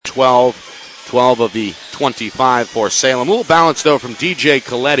12. 12 of the 25 for Salem. A little balance, though, from DJ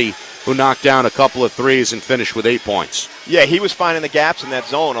Coletti, who knocked down a couple of threes and finished with 8 points. Yeah, he was finding the gaps in that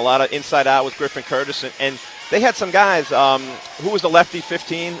zone. A lot of inside out with Griffin Curtis. And they had some guys. Who was the lefty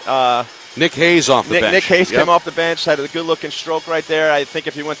 15? Nick Hayes off the bench. Nick Hayes came off the bench, had a good-looking stroke right there. I think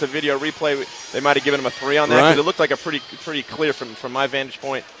if you went to video replay, they might have given him a 3 on that because it looked like a pretty clear from my vantage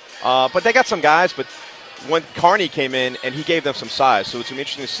point. But they got some guys. But when Carney came in, and he gave them some size. So it's going to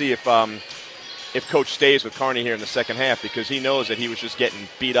be interesting to see if Coach stays with Carney here in the second half, because he knows that he was just getting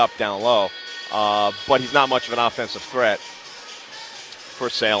beat up down low. But he's not much of an offensive threat for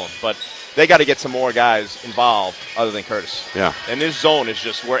Salem. But they got to get some more guys involved other than Curtis. Yeah. And this zone is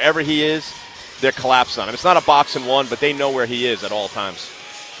just wherever he is, they're collapsed on him. It's not a box and one, but they know where he is at all times.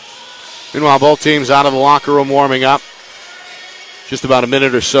 Meanwhile, both teams out of the locker room warming up. Just about a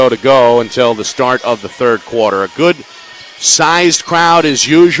minute or so to go until the start of the third quarter. A good sized crowd as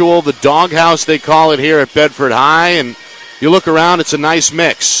usual. The doghouse, they call it here at Bedford High. And you look around, it's a nice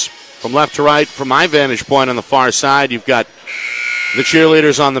mix. From left to right, from my vantage point on the far side, you've got the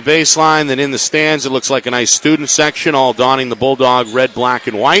cheerleaders on the baseline. Then in the stands, it looks like a nice student section, all donning the Bulldog red, black,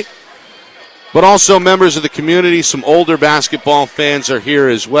 and white. But also members of the community, some older basketball fans are here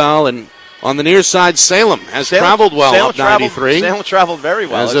as well. And on the near side, Salem has traveled well up 93. Salem traveled very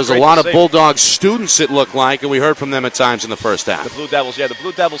well. As there's a lot of Bulldog students, it looked like, and we heard from them at times in the first half. The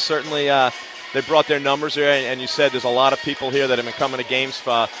Blue Devils certainly, they brought their numbers here, and you said there's a lot of people here that have been coming to games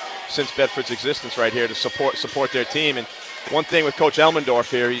since Bedford's existence right here to support their team. And one thing with Coach Elmendorf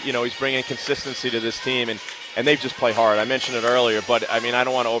here, he's bringing consistency to this team, and they've just played hard. I mentioned it earlier, but I mean, I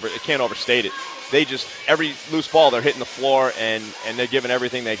can't overstate it. They just, every loose ball, they're hitting the floor, and they're giving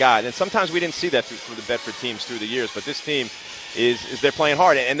everything they got. And sometimes we didn't see that through the Bedford teams through the years, but this team they're playing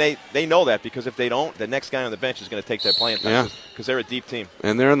hard, and they know that, because if they don't, the next guy on the bench is going to take their playing time, because they're a deep team.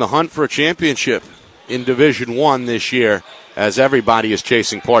 And they're in the hunt for a championship in Division I this year, as everybody is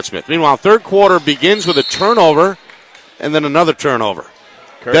chasing Portsmouth. Meanwhile, third quarter begins with a turnover and then another turnover.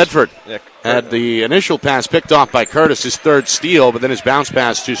 Bedford had the initial pass picked off by Curtis, his third steal, but then his bounce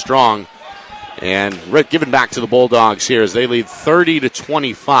pass too strong. And Rick given back to the Bulldogs here as they lead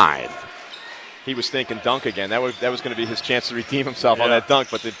 30-25. He was thinking dunk again. That was going to be his chance to redeem himself on that dunk,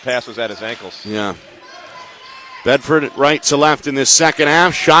 but the pass was at his ankles. Yeah. Bedford right to left in this second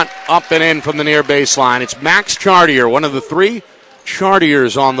half. Shot up and in from the near baseline. It's Max Chartier, one of the 3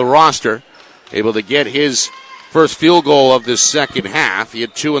 Chartiers on the roster, able to get his first field goal of this second half. He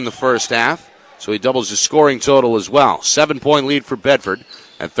had 2 in the first half, so he doubles his scoring total as well. 7-point lead for Bedford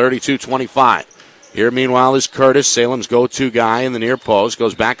at 32-25. Here, meanwhile, is Curtis, Salem's go-to guy in the near post.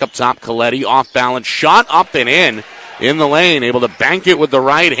 Goes back up top, Coletti, off balance, shot up and in the lane, able to bank it with the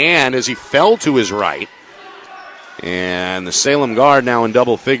right hand as he fell to his right. And the Salem guard now in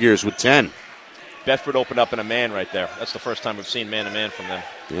double figures with 10. Bedford opened up in a man right there. That's the first time we've seen man-to-man from them.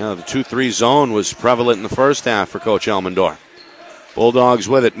 Yeah, the 2-3 zone was prevalent in the first half for Coach Elmendorf. Bulldogs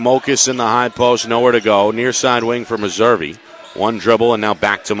with it. Mokas in the high post, nowhere to go. Near side wing for Meserve. One dribble, and now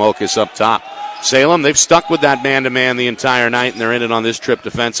back to Mokas up top. Salem, they've stuck with that man-to-man the entire night, and they're in it on this trip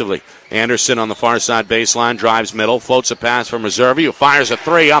defensively. Anderson on the far side baseline, drives middle, floats a pass for Meserve, who fires a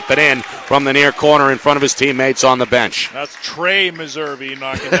 3 up and in from the near corner in front of his teammates on the bench. That's Trey Meserve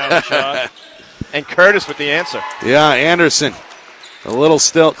knocking down the shot. And Curtis with the answer. Yeah, Anderson a little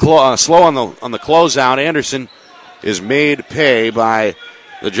still slow on the closeout. Anderson is made pay by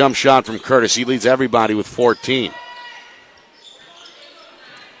the jump shot from Curtis. He leads everybody with 14.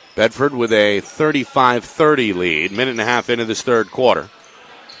 Bedford with a 35-30 lead, minute and a half into this third quarter.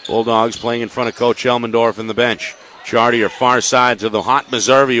 Bulldogs playing in front of Coach Elmendorf in the bench. Chartier far side to the hot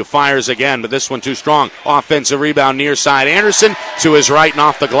Meserve, who fires again, but this one too strong. Offensive rebound near side. Anderson to his right and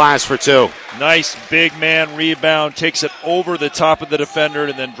off the glass for 2. Nice big man rebound, takes it over the top of the defender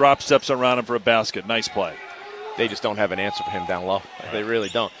and then drop steps around him for a basket. Nice play. They just don't have an answer for him down low. They really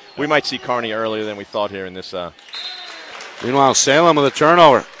don't. We might see Carney earlier than we thought here in this. Meanwhile, Salem with a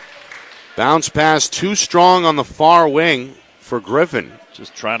turnover. Bounce pass too strong on the far wing for Griffin.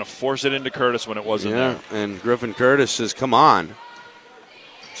 Just trying to force it into Curtis when it wasn't there. And Griffin Curtis says, come on,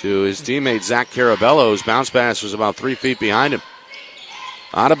 to his teammate Zach Carabello, whose bounce pass was about 3 feet behind him.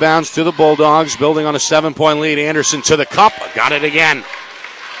 Out of bounds to the Bulldogs, building on a 7-point lead. Anderson to the cup, got it again.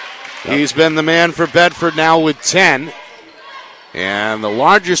 Yep. He's been the man for Bedford now with 10. And the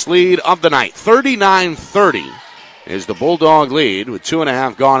largest lead of the night, 39-30, is the Bulldog lead with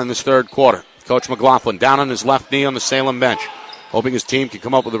 2.5 gone in this third quarter. Coach McLaughlin down on his left knee on the Salem bench, hoping his team can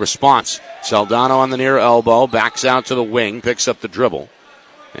come up with a response. Saldano on the near elbow, backs out to the wing, picks up the dribble.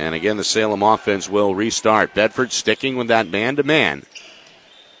 And again, the Salem offense will restart. Bedford sticking with that man-to-man.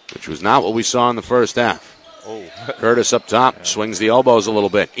 which was not what we saw in the first half. Oh. Curtis up top, swings the elbows a little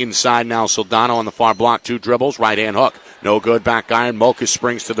bit. Inside now, Soldano on the far block, 2 dribbles, right-hand hook. No good, back iron. Mulkus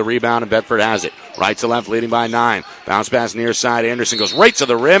springs to the rebound, and Bedford has it. Right to left, leading by 9. Bounce pass near side. Anderson goes right to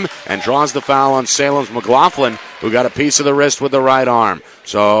the rim and draws the foul on Salem's McLaughlin, who got a piece of the wrist with the right arm.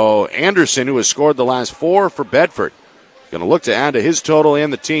 So Anderson, who has scored the last 4 for Bedford, going to look to add to his total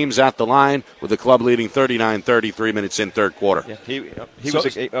and the team's at the line with the club leading 39-33 minutes in third quarter. Yeah,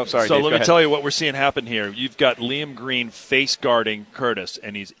 sorry. So Dave, let me tell you what we're seeing happen here. You've got Liam Green face guarding Curtis,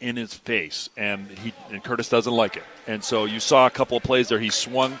 and he's in his face, and Curtis doesn't like it. And so you saw a couple of plays there. He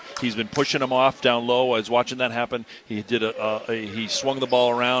swung. He's been pushing him off down low. I was watching that happen. He did he swung the ball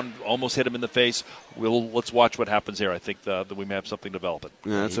around, almost hit him in the face. Let's watch what happens here. I think that we may have something developing.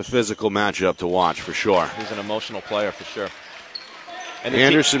 Yeah, it's a physical matchup to watch for sure. He's an emotional player for sure. And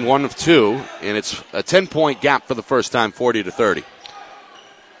Anderson 1 of 2, and it's a 10-point gap for the first time, 40-30.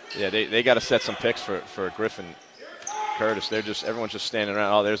 Yeah, they got to set some picks for Griffin. Curtis, everyone's just standing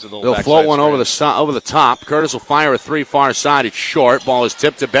around. Oh, there's a little. They'll float one over the top. Curtis will fire a 3 far side. It's short. Ball is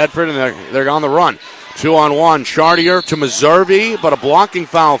tipped to Bedford, and they're on the run. 2-on-1. Chartier to Meserve, but a blocking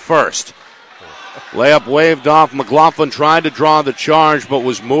foul first. Layup waved off. McLaughlin tried to draw the charge, but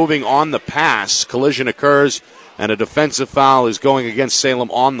was moving on the pass. Collision occurs, and a defensive foul is going against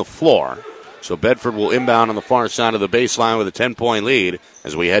Salem on the floor. So Bedford will inbound on the far side of the baseline with a 10-point lead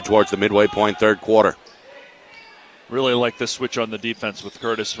as we head towards the midway point third quarter. Really like the switch on the defense with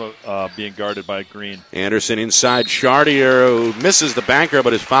Curtis being guarded by Green. Anderson inside Chartier, who misses the banker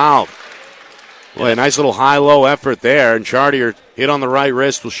but is fouled. Boy, a nice little high-low effort there, and Chartier hit on the right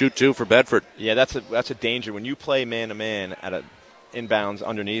wrist, will shoot 2 for Bedford. Yeah, that's a danger. When you play man-to-man at a inbounds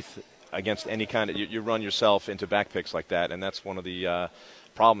underneath against any kind of, you run yourself into back picks like that, and that's one of the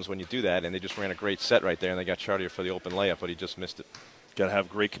problems when you do that, and they just ran a great set right there, and they got Chartier for the open layup, but he just missed it. Got to have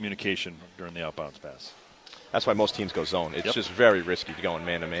great communication during the outbounds pass. That's why most teams go zone. It's just very risky to go in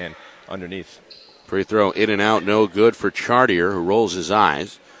man-to-man underneath. Free throw in and out, no good for Chartier, who rolls his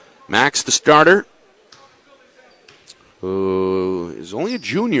eyes. Max, the starter, who is only a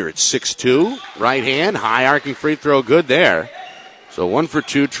junior at 6'2", right hand, high arcing free throw, good there. So 1 for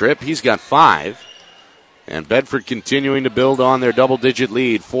 2 trip, he's got 5. And Bedford continuing to build on their double-digit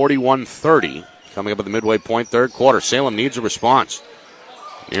lead, 41-30, coming up at the midway point third quarter. Salem needs a response.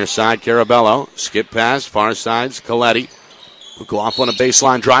 Near side, Carabello. Skip pass, far sides, Coletti. McLaughlin, a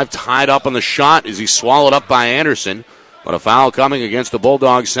baseline drive, tied up on the shot as he's swallowed up by Anderson. But a foul coming against the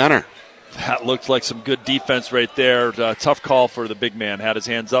Bulldog center. That looked like some good defense right there. Tough call for the big man. Had his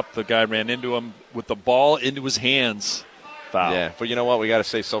hands up. The guy ran into him with the ball into his hands. Foul. Yeah, but you know what? We got to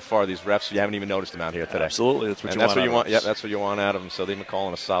say so far, these refs, you haven't even noticed them out here today. Absolutely. That's what you want. Yeah, that's what you want out of them. So they've been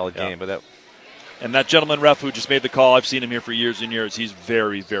calling a solid game. But and that gentleman ref who just made the call, I've seen him here for years and years. He's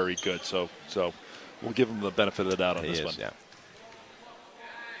very, very good. So we'll give him the benefit of the doubt on this one.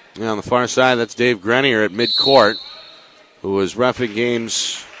 Yeah, on the far side, that's Dave Grenier at midcourt, who was reffing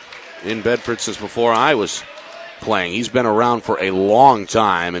games in Bedford since before I was playing. He's been around for a long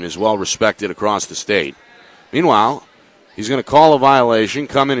time and is well respected across the state. Meanwhile, he's going to call a violation,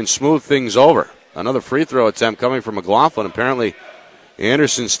 come in and smooth things over. Another free throw attempt coming from McLaughlin. Apparently,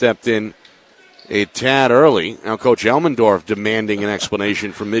 Anderson stepped in a tad early. Now Coach Elmendorf demanding an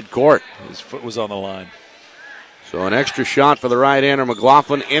explanation from midcourt. His foot was on the line. So an extra shot for the right-hander.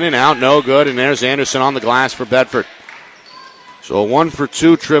 McLaughlin in and out, no good. And there's Anderson on the glass for Bedford. So a 1 for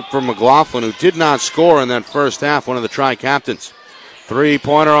 2 trip for McLaughlin, who did not score in that first half, one of the tri-captains.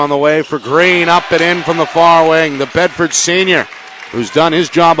 3-pointer on the way for Green, up and in from the far wing. The Bedford senior, who's done his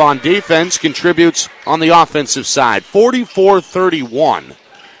job on defense, contributes on the offensive side. 44-31.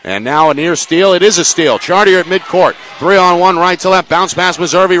 And now a near steal. It is a steal. Chartier at midcourt. 3-on-1, right to left. Bounce pass,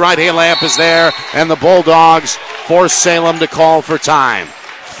 Meserve. Right-hand layup is there. And the Bulldogs force Salem to call for time.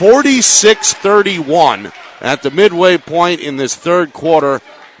 46-31 at the midway point in this third quarter.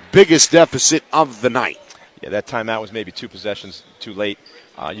 Biggest deficit of the night. Yeah, that timeout was maybe 2 possessions too late.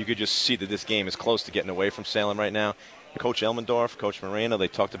 You could just see that this game is close to getting away from Salem right now. Coach Elmendorf, Coach Moreno, they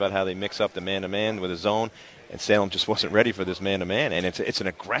talked about how they mix up the man-to-man with a zone. And Salem just wasn't ready for this man-to-man, and it's an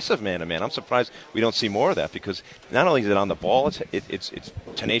aggressive man-to-man. I'm surprised we don't see more of that because not only is it on the ball, it's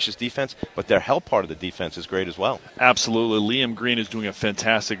tenacious defense, but their help part of the defense is great as well. Absolutely. Liam Green is doing a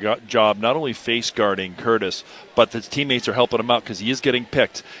fantastic job, not only face guarding Curtis, but his teammates are helping him out because he is getting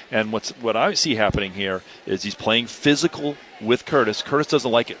picked. And what I see happening here is he's playing physical with Curtis. Curtis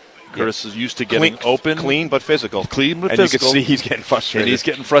doesn't like it. Curtis is used to getting open. Clean but physical. Clean but and physical. And you can see he's getting frustrated. And he's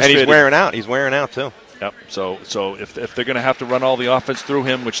getting frustrated. And he's wearing out. He's wearing out, too. Yep. So if they're going to have to run all the offense through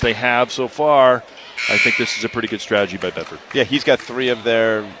him, which they have so far, I think this is a pretty good strategy by Bedford. Yeah, he's got 3 of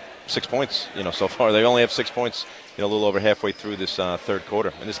their 6 points, so far. They only have 6 points, a little over halfway through this third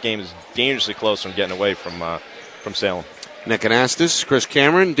quarter. And this game is dangerously close from getting away from Salem. Nick Anastas, Chris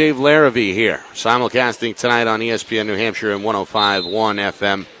Cameron, Dave Larrabee here. Simulcasting tonight on ESPN New Hampshire and 105.1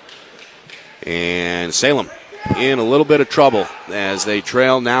 FM. And Salem in a little bit of trouble as they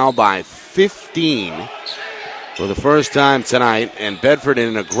trail now by 15 for the first time tonight. And Bedford in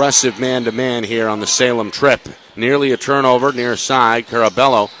an aggressive man-to-man here on the Salem trip. Nearly a turnover near side.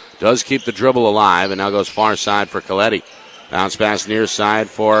 Carabello does keep the dribble alive and now goes far side for Coletti. Bounce pass near side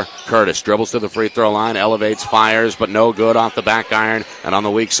for Curtis. Dribbles to the free throw line, elevates, fires, but no good off the back iron. And on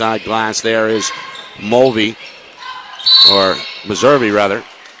the weak side glass there is Mulvey, or Meservey rather,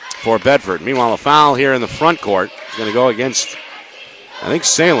 for Bedford. Meanwhile, a foul here in the front court is going to go against, I think,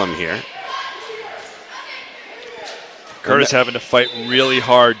 Salem here. Curtis having to fight really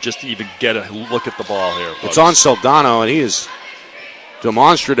hard just to even get a look at the ball here, folks. It's on Soldano, and he is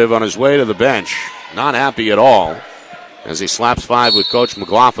demonstrative on his way to the bench. Not happy at all as he slaps 5 with Coach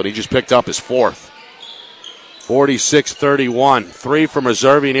McLaughlin. He just picked up his 4th. 46-31. 3 from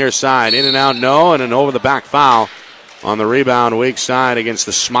Meservey near side. In and out, no, and an over-the-back foul on the rebound weak side against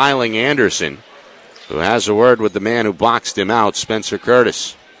the smiling Anderson, who has a word with the man who boxed him out, Spencer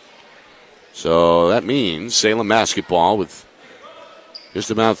Curtis. So that means Salem basketball with just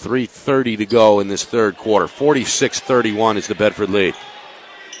about 3:30 to go in this third quarter. 46-31 is the Bedford lead.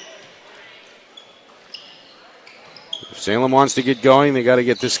 If Salem wants to get going, they got to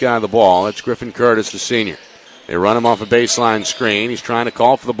get this guy the ball. That's Griffin Curtis, the senior. They run him off a baseline screen. He's trying to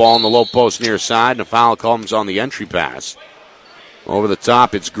call for the ball in the low post near side, and a foul comes on the entry pass. Over the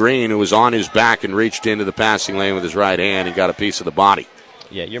top, it's Green, who was on his back and reached into the passing lane with his right hand and got a piece of the body.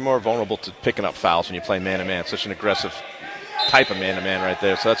 Yeah, you're more vulnerable to picking up fouls when you play man-to-man. Such an aggressive type of man-to-man right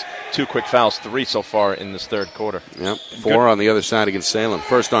there. So that's 2 quick fouls, 3 so far in this third quarter. Yep, 4 on the other side against Salem.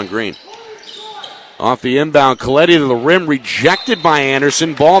 First on Green. Off the inbound, Coletti to the rim, rejected by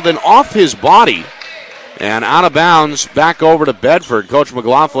Anderson. Ball then off his body and out of bounds, back over to Bedford. Coach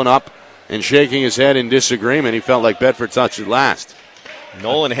McLaughlin up and shaking his head in disagreement. He felt like Bedford touched it last.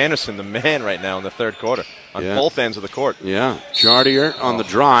 Nolan Henderson, the man right now in the third quarter on both ends of the court. Yeah, Chartier on the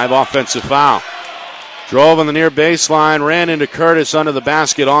drive, offensive foul. Drove on the near baseline, ran into Curtis under the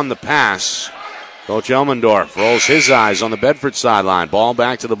basket on the pass. Coach Elmendorf rolls his eyes on the Bedford sideline. Ball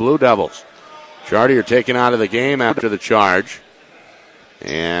back to the Blue Devils. Chartier taken out of the game after the charge.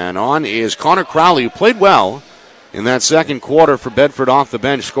 And on is Connor Crowley, who played well in that second quarter for Bedford off the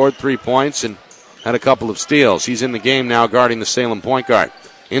bench, scored 3 points and had a couple of steals. He's in the game now guarding the Salem point guard.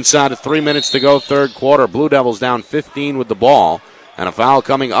 Inside of 3 minutes to go, third quarter. Blue Devils down 15 with the ball, and a foul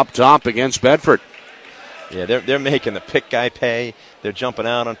coming up top against Bedford. Yeah, they're making the pick guy pay. They're jumping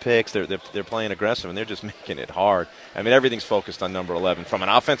out on picks. They're playing aggressive, and they're just making it hard. I mean, everything's focused on number 11 from an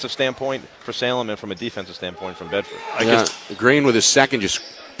offensive standpoint for Salem and from a defensive standpoint from Bedford. I guess Green with his second just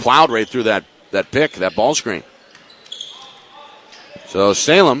plowed right through that pick, that ball screen. So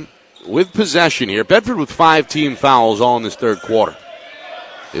Salem with possession here. Bedford with 5 team fouls all in this third quarter.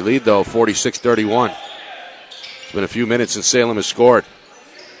 They lead, though, 46-31. It's been a few minutes since Salem has scored.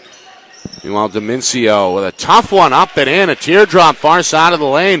 Meanwhile, Domincio with a tough one up and in. A teardrop far side of the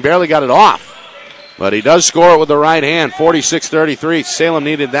lane. Barely got it off. But he does score it with the right hand. 46-33. Salem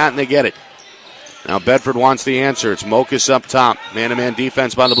needed that, and they get it. Now Bedford wants the answer. It's Mokas up top. Man-to-man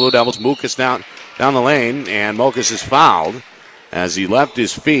defense by the Blue Devils. Mokas down the lane, and Mokas is fouled as he left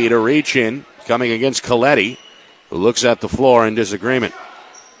his feet. A reach in coming against Coletti, who looks at the floor in disagreement.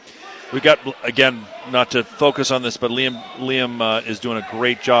 We got, again, not to focus on this, but Liam is doing a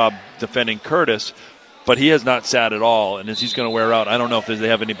great job defending Curtis, but he has not sat at all, and as he's going to wear out, I don't know if they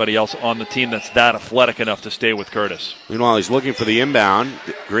have anybody else on the team that's that athletic enough to stay with Curtis. Meanwhile, he's looking for the inbound.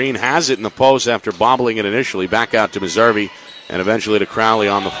 Green has it in the post after bobbling it initially. Back out to Meservey, and eventually to Crowley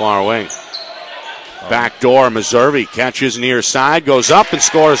on the far wing. Back door, Meservey catches near side, goes up and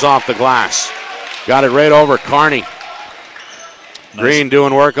scores off the glass. Got it right over Carney. Nice. Green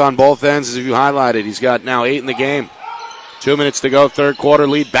doing work on both ends, as you highlighted. He's got now 8 in the game. 2 minutes to go, third quarter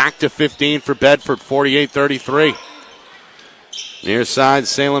lead back to 15 for Bedford, 48-33. Near side,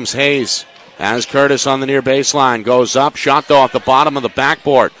 Salem's Hayes has Curtis on the near baseline. Goes up, shot though off the bottom of the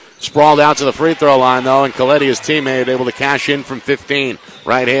backboard. Sprawled out to the free throw line though, and Coletti, his teammate, able to cash in from 15.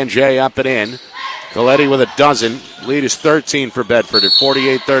 Right hand Jay up and in. Coletti with a dozen. Lead is 13 for Bedford at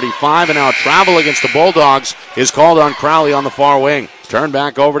 48-35. And now a travel against the Bulldogs is called on Crowley on the far wing. Turn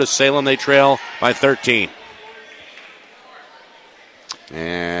back over to Salem. They trail by 13.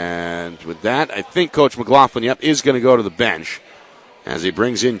 And And with that, I think Coach McLaughlin, is going to go to the bench as he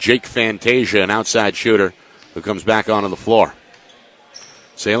brings in Jake Fantasia, an outside shooter, who comes back onto the floor.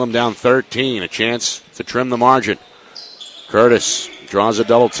 Salem down 13, a chance to trim the margin. Curtis draws a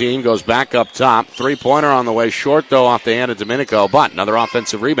double team, goes back up top. Three-pointer on the way short, though, off the hand of Domenico, but another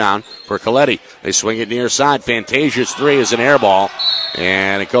offensive rebound for Coletti. They swing it near side. Fantasia's three is an air ball,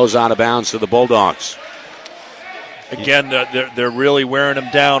 and it goes out of bounds to the Bulldogs. Again, they're really wearing him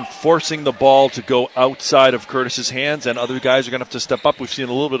down, forcing the ball to go outside of Curtis's hands, and other guys are going to have to step up. We've seen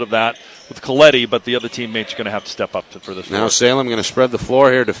a little bit of that with Coletti, but the other teammates are going to have to step up for this. Now Salem going to spread the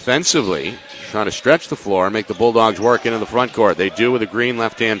floor here defensively, trying to stretch the floor and make the Bulldogs work into the front court. They do with a Green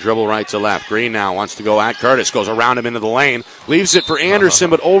left-hand dribble right to left. Green now wants to go at Curtis, goes around him into the lane, leaves it for Anderson,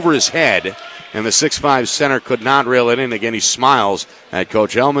 but over his head, and the 6'5 center could not reel it in. Again, he smiles at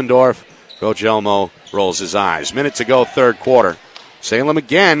Coach Elmendorf. Coach Elmo rolls his eyes. Minute to go, third quarter. Salem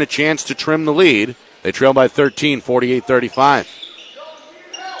again, a chance to trim the lead. They trail by 13, 48-35.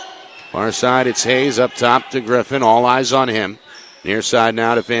 Far side, it's Hayes up top to Griffin. All eyes on him. Near side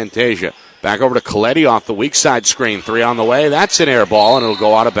now to Fantasia. Back over to Coletti off the weak side screen. Three on the way. That's an air ball, and it'll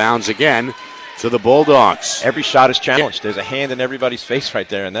go out of bounds again to the Bulldogs. Every shot is challenged. There's a hand in everybody's face right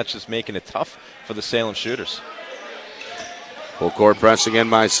there, and that's just making it tough for the Salem shooters. Full court press again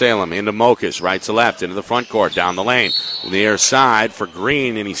by Salem. Into Mokas, right to left, into the front court, down the lane. Near side for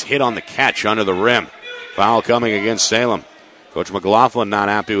Green, and he's hit on the catch under the rim. Foul coming against Salem. Coach McLaughlin not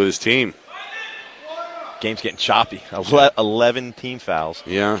happy with his team. Game's getting choppy. 11 team fouls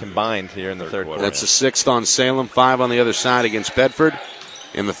combined here in the third quarter. That's the sixth on Salem, 5 on the other side against Bedford,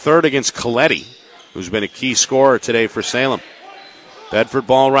 and the third against Coletti, who's been a key scorer today for Salem. Bedford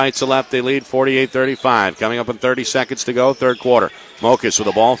ball right to left. They lead 48-35. Coming up in 30 seconds to go, third quarter. Mokas with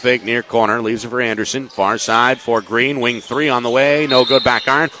a ball fake near corner. Leaves it for Anderson. Far side for Green. Wing three on the way. No good. Back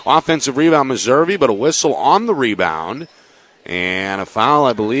iron. Offensive rebound, Meservey, but a whistle on the rebound. And a foul,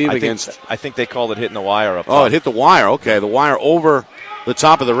 I believe, I think they called it hitting the wire up top. Oh, it hit the wire. Okay, the wire over the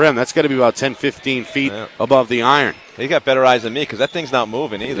top of the rim. That's got to be about 10, 15 feet above the iron. He got better eyes than me because that thing's not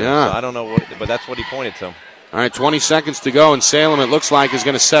moving either. Yeah. So I don't know, but that's what he pointed to. All right, 20 seconds to go, and Salem, it looks like, is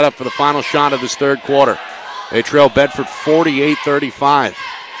going to set up for the final shot of this third quarter. They trail Bedford 48-35.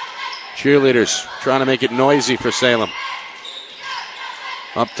 Cheerleaders trying to make it noisy for Salem.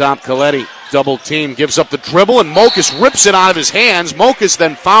 Up top, Coletti, double team, gives up the dribble, and Mokas rips it out of his hands. Mokas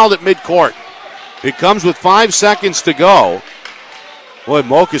then fouled at midcourt. It comes with 5 seconds to go. Boy,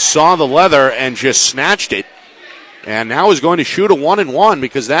 Mokas saw the leather and just snatched it, and now is going to shoot a 1-and-1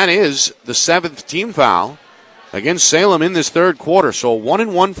 because that is the 7th team foul against Salem in this third quarter. So a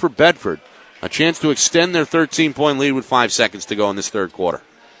 1-and-1 for Bedford. A chance to extend their 13-point lead with 5 seconds to go in this third quarter.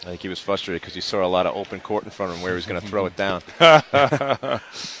 I think he was frustrated because he saw a lot of open court in front of him where he was going to throw it down.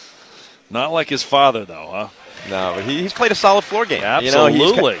 Not like his father, though, huh? No, but he's played a solid floor game.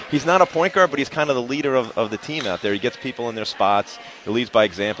 Absolutely. He's not a point guard, but he's kind of the leader of the team out there. He gets people in their spots. He leads by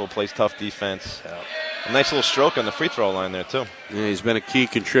example, plays tough defense. Yeah. A nice little stroke on the free throw line there, too. Yeah, he's been a key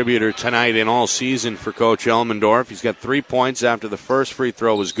contributor tonight and all season for Coach Elmendorf. He's got 3 points after the first free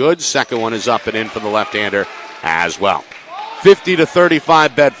throw was good. Second one is up and in for the left-hander as well.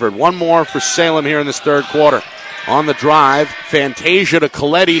 50-35 Bedford. One more for Salem here in this third quarter. On the drive, Fantasia to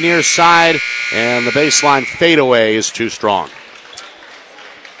Coletti near side, and the baseline fadeaway is too strong.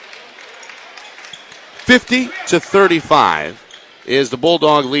 50-35 is the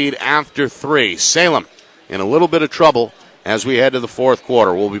Bulldog lead after 3. Salem in a little bit of trouble as we head to the fourth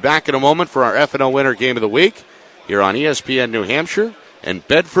quarter. We'll be back in a moment for our F&O Winter Game of the Week here on ESPN New Hampshire and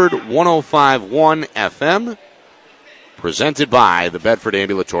Bedford 105.1 FM, presented by the Bedford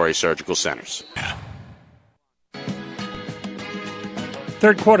Ambulatory Surgical Centers.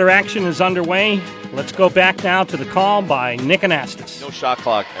 Third quarter action is underway. Let's go back now to the call by Nick Anastas. No shot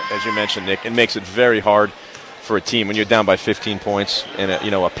clock, as you mentioned, Nick. It makes it very hard for a team when you're down by 15 points and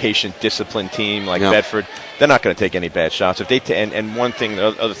a patient, disciplined team like Bedford. They're not going to take any bad shots. If they and one thing, the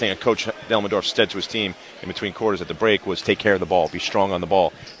other thing, Coach Elmendorf said to his team in between quarters at the break was take care of the ball, be strong on the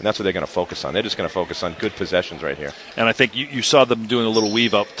ball, and that's what they're going to focus on. They're just going to focus on good possessions right here. And I think you saw them doing a little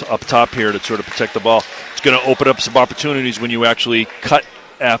weave up top here to sort of protect the ball. It's going to open up some opportunities when you actually cut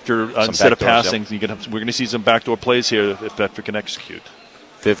after instead of passing. We're going to see some backdoor plays here if Bedford can execute.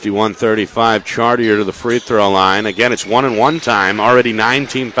 51-35, Chartier to the free throw line. Again, it's 1-and-1 time. Already 9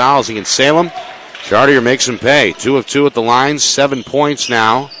 team fouls against Salem. Chartier makes him pay. 2 of 2 at the line. 7 points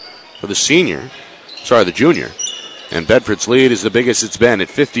now for the junior. And Bedford's lead is the biggest it's been at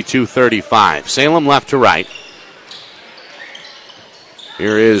 52-35. Salem left to right.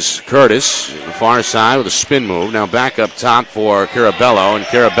 Here is Curtis on the far side with a spin move. Now back up top for Carabello, and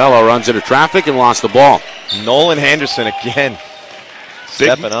Carabello runs into traffic and lost the ball. Nolan Henderson again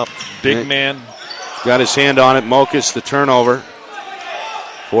stepping up. Big man. Got his hand on it. Mokus, the turnover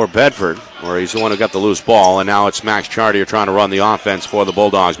for Bedford, where he's the one who got the loose ball, and now it's Max Chartier trying to run the offense for the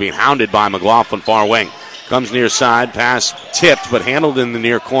Bulldogs, being hounded by McLaughlin far wing. Comes near side, pass tipped, but handled in the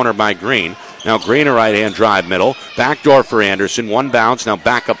near corner by Green. Now Green a right-hand drive middle. Backdoor for Anderson. One bounce, now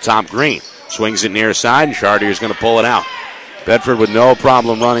back up top Green. Swings it near side, and Chartier's going to pull it out. Bedford with no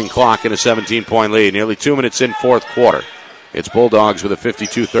problem running clock in a 17-point lead. Nearly 2 minutes in fourth quarter. It's Bulldogs with a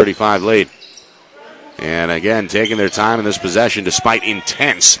 52-35 lead. And again, taking their time in this possession despite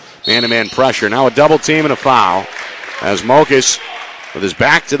intense man-to-man pressure. Now a double team and a foul as Mokus, with his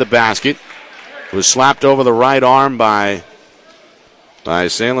back to the basket, was slapped over the right arm by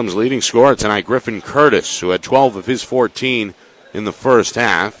Salem's leading scorer tonight, Griffin Curtis, who had 12 of his 14 in the first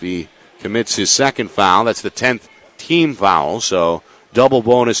half. He commits his second foul. That's the 10th team foul, so double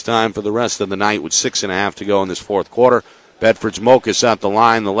bonus time for the rest of the night with 6.5 to go in this fourth quarter. Bedford's Mokus at the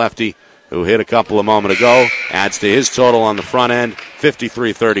line, the lefty who hit a couple a moment ago, adds to his total on the front end,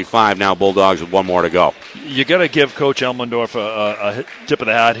 53-35. Now Bulldogs with one more to go. You got to give Coach Elmendorf a tip of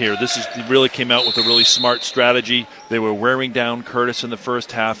the hat here. He really came out with a really smart strategy. They were wearing down Curtis in the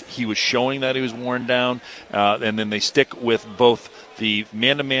first half. He was showing that he was worn down, and then they stick with both the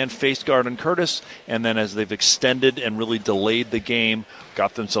man-to-man face guard on Curtis, and then as they've extended and really delayed the game,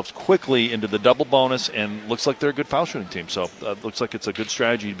 got themselves quickly into the double bonus, and looks like they're a good foul shooting team. So looks like it's a good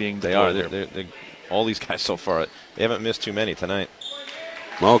strategy being deployed. They're all these guys so far, they haven't missed too many tonight.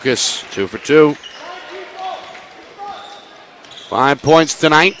 Mokus, 2 for 2. 5 points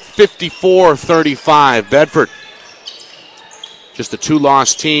tonight, 54-35. Bedford, just a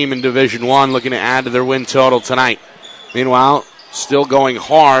two-loss team in Division I, looking to add to their win total tonight. Meanwhile, still going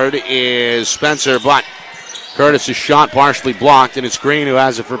hard is Spencer, but Curtis' shot partially blocked, and it's Green who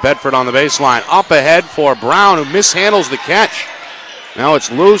has it for Bedford on the baseline. Up ahead for Brown, who mishandles the catch. Now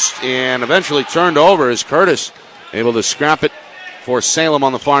it's loose and eventually turned over as Curtis able to scrap it for Salem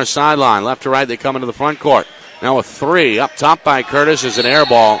on the far sideline. Left to right, they come into the front court. Now a three up top by Curtis is an air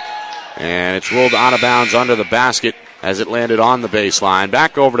ball, and it's rolled out of bounds under the basket as it landed on the baseline.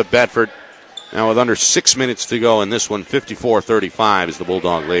 Back over to Bedford. Now with under 6 minutes to go in this one, 54-35 is the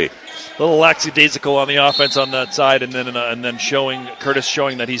Bulldog lead. A little lackadaisical on the offense on that side, and then Curtis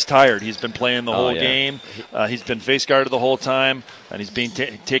showing that he's tired. He's been playing the whole game. He's been face guarded the whole time, and he's being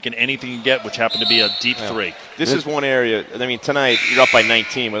taken anything he can get, which happened to be a deep three. This is one area. I mean, tonight you're up by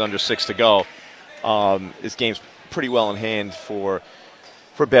 19 with under 6 to go. This game's pretty well in hand for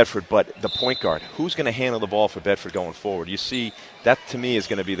Bedford, but the point guard, who's going to handle the ball for Bedford going forward? You see, that to me is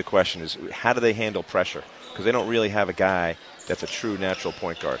going to be the question: is how do they handle pressure? Because they don't really have a guy that's a true natural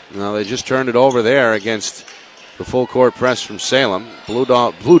point guard. No, they just turned it over there against the full court press from Salem. Blue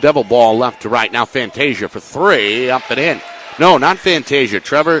Devil ball left to right. Now Fantasia for three, up and in. No, not Fantasia.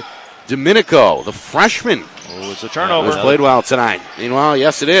 Trevor Domenico, the freshman. It was a turnover. Has played well tonight. Meanwhile,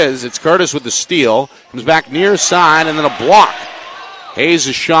 yes, it is. It's Curtis with the steal. Comes back near side and then a block.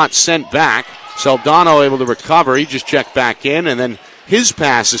 Hayes' shot sent back. Saldano able to recover. He just checked back in, and then his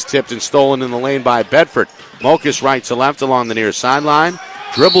pass is tipped and stolen in the lane by Bedford. Mokus right to left along the near sideline.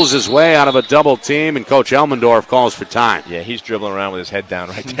 Dribbles his way out of a double team, and Coach Elmendorf calls for time. Yeah, he's dribbling around with his head down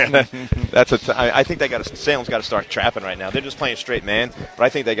right there. I think Salem's got to start trapping right now. They're just playing straight man, but I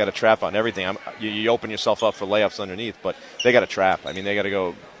think they got to trap on everything. You open yourself up for layups underneath, but they got to trap. I mean, they got to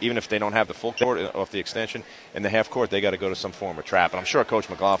go, even if they don't have the full court off the extension and the half court, they got to go to some form of trap. And I'm sure Coach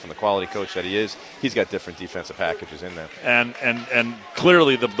McLaughlin, the quality coach that he is, he's got different defensive packages in there. And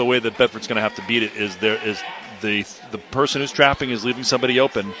clearly the way that Bedford's going to have to beat it is the person who's trapping is leaving somebody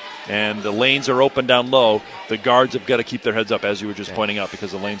open, and the lanes are open down low. The guards have got to keep their heads up, as you were just pointing out,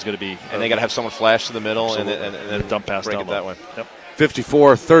 because the lane's going to be... And they got to have someone flash to the middle and then dump pass break down it that way. Yep.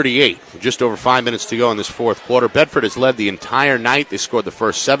 54-38, just over 5 minutes to go in this fourth quarter. Bedford has led the entire night. They scored the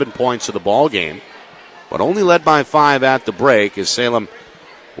first 7 points of the ball game, but only led by 5 at the break, as Salem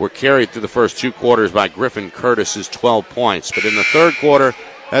were carried through the first 2 quarters by Griffin Curtis's 12 points. But in the third quarter,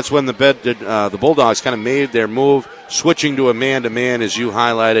 that's when the Bulldogs kind of made their move, switching to a man-to-man, as you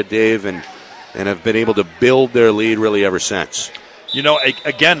highlighted, Dave, and have been able to build their lead really ever since. You know,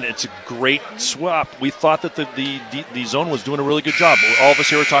 again, it's a great swap. We thought that the zone was doing a really good job. All of us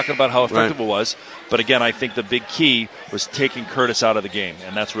here were talking about how effective it was. But again, I think the big key was taking Curtis out of the game,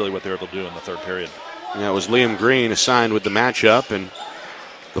 and that's really what they were able to do in the third period. Yeah, it was Liam Green assigned with the matchup, and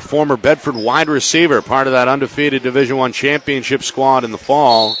the former Bedford wide receiver, part of that undefeated Division I championship squad in the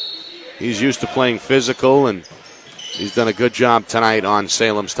fall. He's used to playing physical and He's done a good job tonight on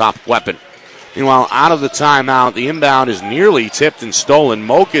Salem's top weapon. Meanwhile, out of the timeout, the inbound is nearly tipped and stolen.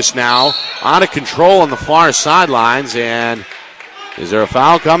 Mokus now out of control on the far sidelines. And is there a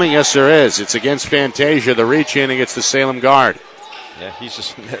foul coming? Yes, there is. It's against Fantasia. The reach in against the Salem guard. Yeah,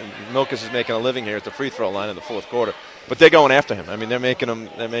 Mokus is making a living here at the free throw line in the fourth quarter. But they're going after him. I mean, they're making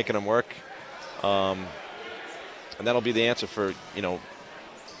him work. And that'll be the answer for,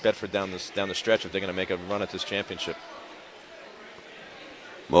 Bedford down the stretch if they're going to make a run at this championship.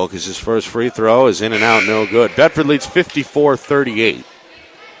 Mokus' first free throw is in and out, no good. Bedford leads 54-38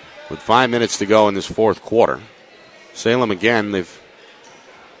 with 5 minutes to go in this fourth quarter. Salem again, they've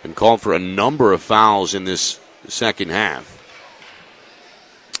been called for a number of fouls in this second half.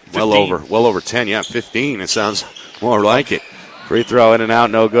 15. Well over 10, 15. It sounds more like it. Free throw in and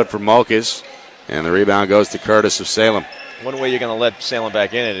out, no good for Mokus. And the rebound goes to Curtis of Salem. One way you're going to let Salem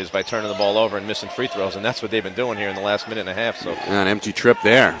back in it is by turning the ball over and missing free throws, and that's what they've been doing here in the last minute and a half. So an empty trip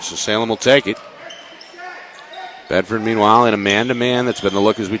there, so Salem will take it. Bedford, meanwhile, in a man-to-man. That's been the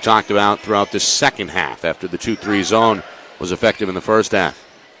look as we talked about throughout this second half after the 2-3 zone was effective in the first half.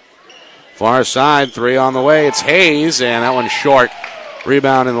 Far side, three on the way. It's Hayes, and that one's short.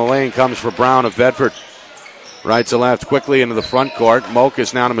 Rebound in the lane comes for Brown of Bedford. Right to left quickly into the front court.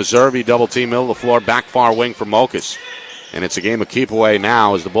 Mokus now to Meserve. Double team middle of the floor. Back far wing for Mokus. And it's a game of keep away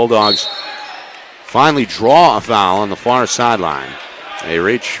now as the Bulldogs finally draw a foul on the far sideline. They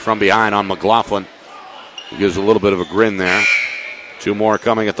reach from behind on McLaughlin. He gives a little bit of a grin there. Two more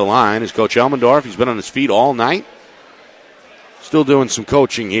coming at the line is Coach Elmendorf. He's been on his feet all night. Still doing some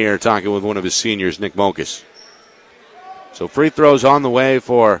coaching here, talking with one of his seniors, Nick Mokus. So free throws on the way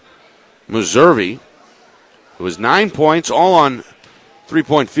for Meserve. It was 9 points, all on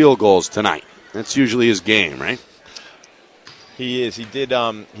three-point field goals tonight. That's usually his game, right? He is. He did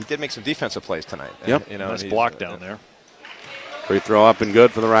make some defensive plays tonight. Yep. Nice block down there. Free throw up and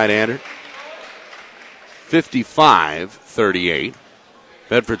good for the right-hander. 55-38.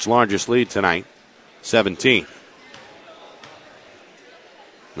 Bedford's largest lead tonight, 17.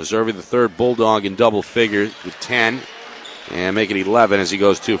 Meserve, the third Bulldog in double figures with 10. And make it 11 as he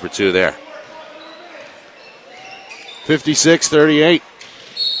goes 2 for 2 there. 56-38.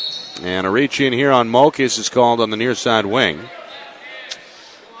 And a reach in here on Mokus is called on the near side wing.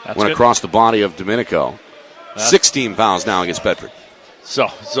 Went across the body of Domenico. 16 fouls now against Bedford. So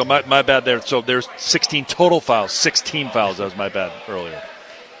my bad there. So there's 16 total fouls. 16 fouls. That was my bad earlier.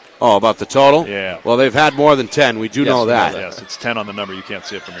 Oh, about the total? Yeah. Well, they've had more than 10. We do know that. Yes, it's 10 on the number. You can't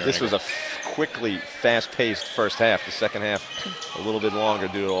see it from here. This was a quickly, fast-paced first half. The second half, a little bit longer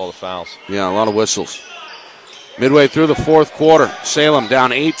due to all the fouls. Yeah, a lot of whistles. Midway through the fourth quarter, Salem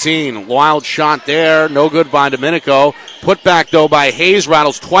down 18. Wild shot there. No good by Domenico. Put back, though, by Hayes.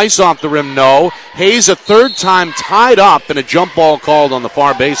 Rattles twice off the rim. No. Hayes a third time tied up, and a jump ball called on the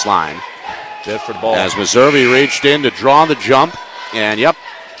far baseline. Bedford ball. As Meserve reached in to draw the jump. And, yep,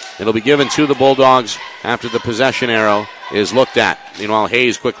 it'll be given to the Bulldogs after the possession arrow is looked at. Meanwhile,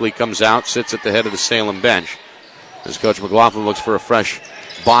 Hayes quickly comes out, sits at the head of the Salem bench. As Coach McLaughlin looks for a fresh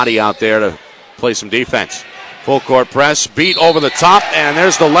body out there to play some defense. Full court press, beat over the top, and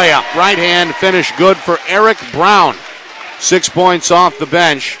there's the layup. Right hand finish good for Eric Brown. 6 points off the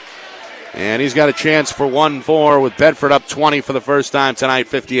bench. And he's got a chance for 1-4 with Bedford up 20 for the first time tonight,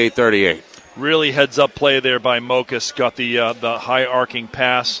 58-38. Really heads-up play there by Mokus. Got the high arcing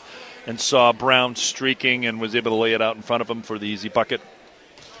pass and saw Brown streaking and was able to lay it out in front of him for the easy bucket.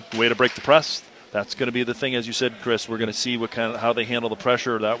 Way to break the press. That's going to be the thing, as you said, Chris. We're going to see how they handle the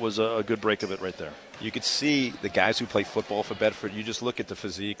pressure. That was a good break of it right there. You could see the guys who play football for Bedford. You just look at the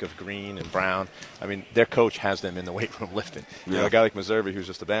physique of Green and Brown. I mean, their coach has them in the weight room lifting. You know, a guy like Meserve, who's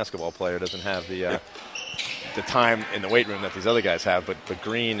just a basketball player, doesn't have the time in the weight room that these other guys have. But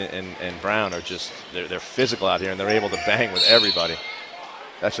Green and Brown are just they're physical out here, and they're able to bang with everybody.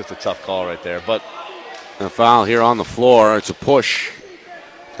 That's just a tough call right there. But a foul here on the floor. It's a push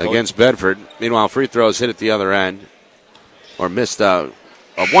against Bedford. Meanwhile, free throws hit at the other end. Or missed a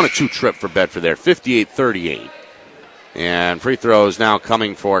 1-2 trip for Bedford there. 58-38. And free throws now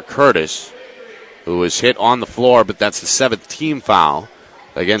coming for Curtis, who was hit on the floor, but that's the 7th team foul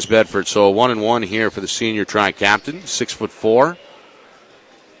against Bedford. So a 1-1 here for the senior tri-captain, 6'4".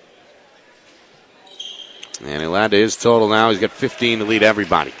 And he'll add to his total now. He's got 15 to lead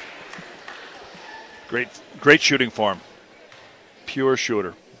everybody. Great shooting for him. Pure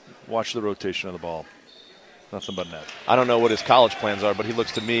shooter. Watch the rotation of the ball. Nothing but net. I don't know what his college plans are, but he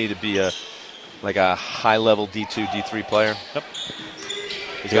looks to me to be a high-level D2, D3 player. Yep.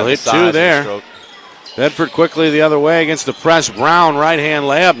 He'll hit 2 there. Bedford quickly the other way against the press. Brown, right-hand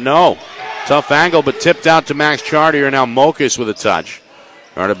layup. No. Tough angle, but tipped out to Max Chartier. Now Mokas with a touch.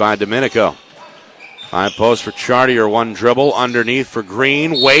 Guarded by Domenico. High post for Chartier. One dribble underneath for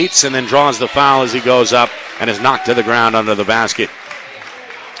Green. Waits and then draws the foul as he goes up and is knocked to the ground under the basket.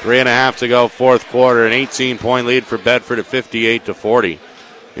 3.5 to go, fourth quarter. An 18-point lead for Bedford at 58-40.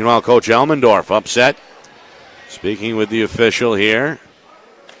 Meanwhile, Coach Elmendorf upset. Speaking with the official here.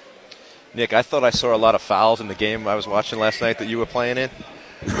 Nick, I thought I saw a lot of fouls in the game I was watching last night that you were playing in.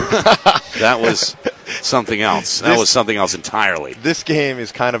 That was something else. That was something else entirely. This game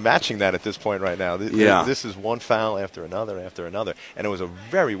is kind of matching that at this point right now. Yeah. This is one foul after another, and it was a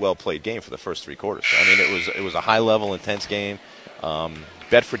very well played game for the first three quarters. I mean, it was a high level, intense game.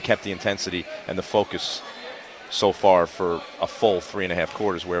 Bedford kept the intensity and the focus so far for a full 3.5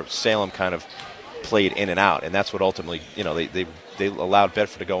 quarters, where Salem kind of played in and out, and that's what ultimately, they allowed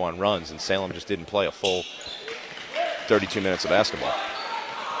Bedford to go on runs, and Salem just didn't play a full 32 minutes of basketball.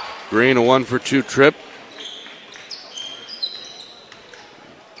 Green, a 1-for-2 trip.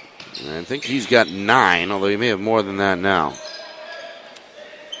 I think he's got 9, although he may have more than that now.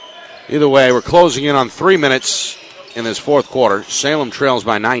 Either way, we're closing in on 3 minutes in this fourth quarter. Salem trails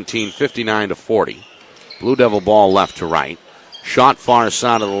by 19, 59-40. Blue Devil ball left to right. Shot far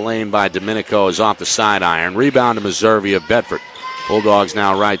side of the lane by Domenico is off the side iron. Rebound to Meservey of Bedford. Bulldogs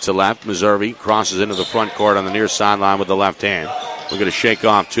now right to left. Meservey crosses into the front court on the near sideline with the left hand. We're going to shake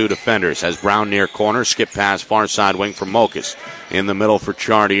off two defenders. Has Brown near corner. Skip pass far side wing for Mokas. In the middle for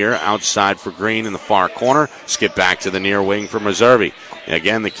Chartier. Outside for Green in the far corner. Skip back to the near wing for Meservey.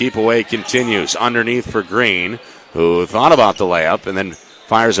 Again, the keep away continues. Underneath for Green, who thought about the layup and then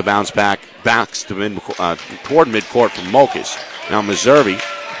fires a bounce back to toward midcourt for Mokas. Now Meservey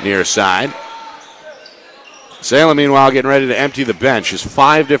near side. Salem, meanwhile, getting ready to empty the bench as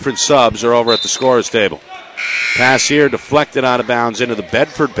 5 different subs are over at the scorer's table. Pass here deflected out of bounds into the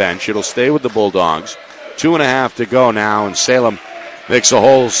Bedford bench. It'll stay with the Bulldogs. 2.5 to go now, and Salem makes a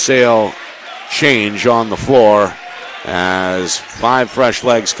wholesale change on the floor as 5 fresh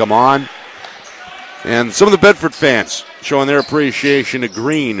legs come on. And some of the Bedford fans showing their appreciation to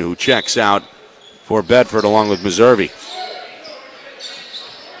Green, who checks out for Bedford along with Meservey.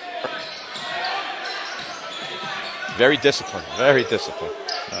 Very disciplined, very disciplined.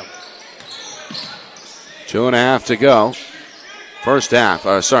 2.5 to go.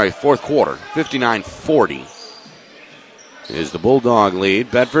 Fourth quarter. 59-40 is the Bulldog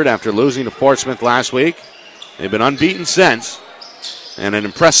lead. Bedford, after losing to Portsmouth last week, they've been unbeaten since. And an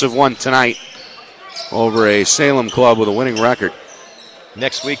impressive one tonight over a Salem club with a winning record.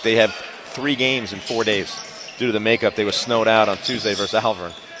 Next week they have 3 games in 4 days. Due to the makeup, they were snowed out on Tuesday versus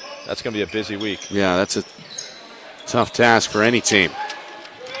Alvern. That's going to be a busy week. Yeah, that's a tough task for any team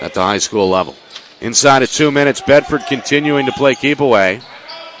at the high school level. Inside of 2 minutes, Bedford continuing to play keep away.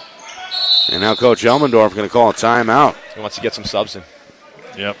 And now Coach Elmendorf going to call a timeout. He wants to get some subs in.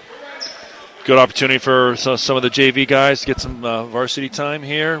 Yep. Good opportunity for some of the JV guys to get some varsity time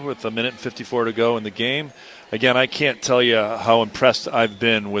here with 1:54 to go in the game. Again, I can't tell you how impressed I've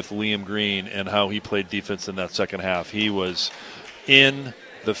been with Liam Green and how he played defense in that second half. He was in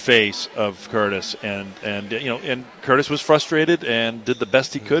the face of Curtis, and Curtis was frustrated and did the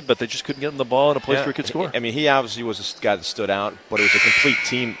best he could, but they just couldn't get him the ball in a place where he could score. I mean, he obviously was a guy that stood out, but it was a complete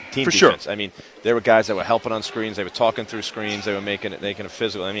team for defense. Sure. I mean, there were guys that were helping on screens, they were talking through screens, they were making it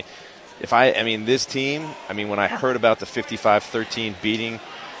physical. I mean, this team, when I heard about the 55-13 beating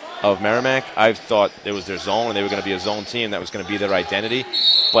of Merrimack, I thought it was their zone and they were going to be a zone team that was going to be their identity.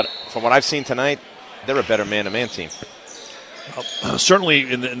 But from what I've seen tonight, they're a better man-to-man team.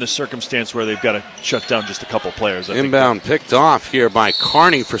 Certainly in the circumstance where they've got to shut down just a couple players. Inbound picked off here by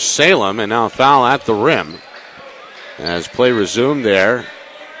Carney for Salem, and now a foul at the rim. As play resumed there,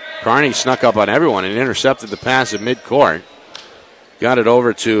 Carney snuck up on everyone and intercepted the pass at midcourt. Got it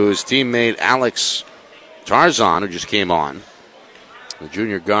over to his teammate Alex Tarzan, who just came on. The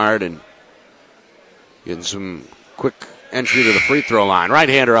junior guard, and getting some quick entry to the free throw line.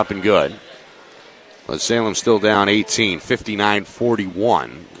 Right-hander up and good. But Salem still down 18,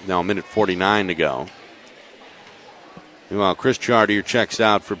 59-41. Now a minute 49 to go. Meanwhile, Chris Chartier checks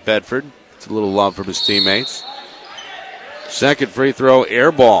out for Bedford. It's a little love from his teammates. Second free throw,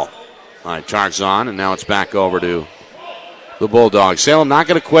 air ball by Tarzan, and now it's back over to the Bulldogs. Salem not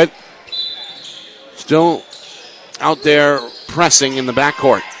going to quit. Still out there pressing in the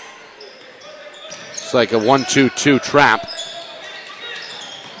backcourt. It's like a 1-2-2 trap.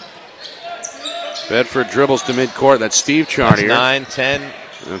 Bedford dribbles to midcourt. That's Steve Chartier. 9, 10.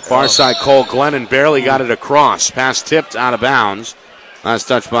 And far side, Cole Glennon barely got it across. Pass tipped out of bounds. Last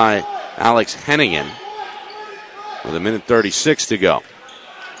touch by Alex Hennigan with 1:36 to go.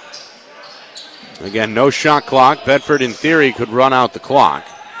 Again, no shot clock. Bedford, in theory, could run out the clock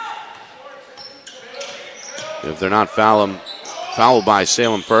if they're not fouled by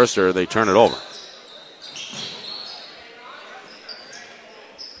Salem first, or they turn it over.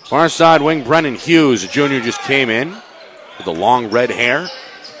 Far side wing, Brennan Hughes, a junior, just came in with the long red hair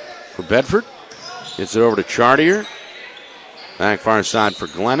for Bedford. Gets it over to Chartier. Back far side for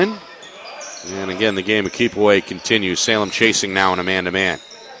Glennon. And again, the game of keep away continues. Salem chasing now in a man-to-man.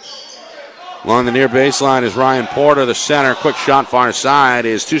 Along the near baseline is Ryan Porter, the center. Quick shot far side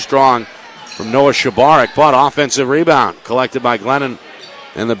is too strong from Noah Shabarik, but offensive rebound collected by Glennon.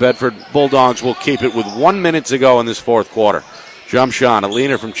 And the Bedford Bulldogs will keep it with 1 minute to go in this fourth quarter. Jump shot, a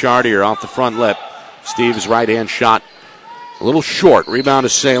leaner from Chartier off the front lip. Steve's right-hand shot a little short. Rebound to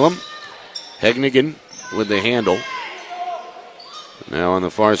Salem. Hegnigan with the handle. Now on the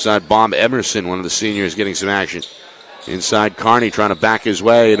far side, Bob Emerson, one of the seniors, getting some action. Inside, Carney trying to back his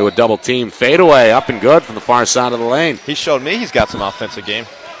way into a double team. Fadeaway, up and good from the far side of the lane. He showed me he's got some offensive game.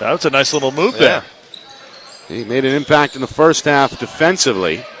 That was a nice little move there. He made an impact in the first half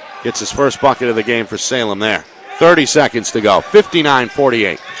defensively. Gets his first bucket of the game for Salem there. 30 seconds to go.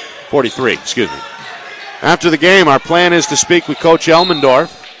 43, excuse me. After the game, our plan is to speak with Coach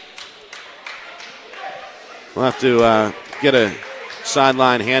Elmendorf. We'll have to get a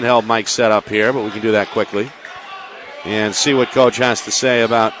sideline handheld mic set up here, but we can do that quickly. And see what Coach has to say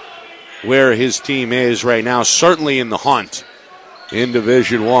about where his team is right now. Certainly in the hunt in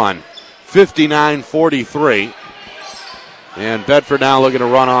Division I. 59-43. And Bedford now looking to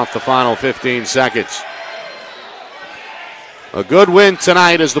run off the final 15 seconds. A good win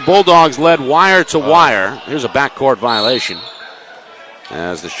tonight as the Bulldogs led wire to wire. Here's a backcourt violation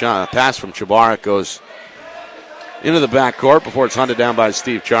as the pass from Chabarik goes into the backcourt before it's hunted down by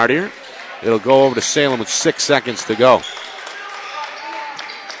Steve Chartier. It'll go over to Salem with 6 seconds to go.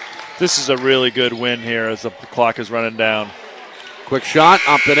 This is a really good win here as the clock is running down. Quick shot,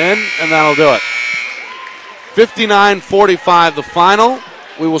 up and in, and that'll do it. 59-45 the final.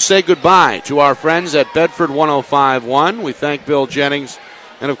 We will say goodbye to our friends at Bedford 105.1. We thank Bill Jennings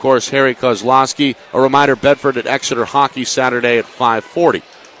and, of course, Harry Kozlowski. A reminder, Bedford at Exeter Hockey Saturday at 5:40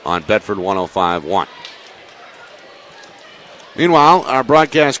 on Bedford 105.1. Meanwhile, our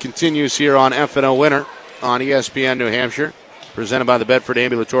broadcast continues here on F&O Winter on ESPN New Hampshire, presented by the Bedford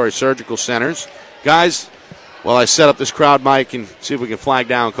Ambulatory Surgical Centers. Guys, while I set up this crowd mic and see if we can flag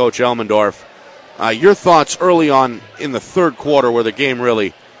down Coach Elmendorf, your thoughts early on in the third quarter where the game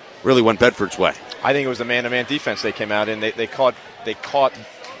really went Bedford's way? I think it was the man-to-man defense they came out in. They caught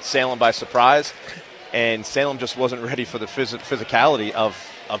Salem by surprise, and Salem just wasn't ready for the physicality of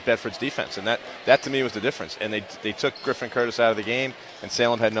Bedford's defense, and that to me was the difference. And they took Griffin Curtis out of the game, and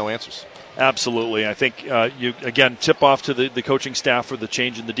Salem had no answers. Absolutely. I think you, again, tip off to the coaching staff for the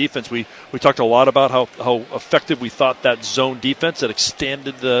change in the defense. We talked a lot about how effective we thought that zone defense, that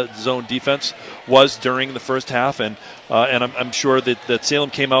extended the zone defense, was during the first half. And I'm sure that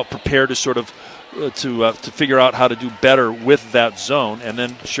Salem came out prepared to sort of to figure out how to do better with that zone. And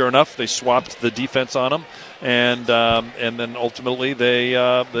then, sure enough, they swapped the defense on them. And then ultimately they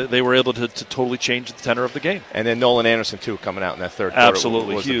were able to totally change the tenor of the game. And then Nolan Anderson, too, coming out in that third quarter.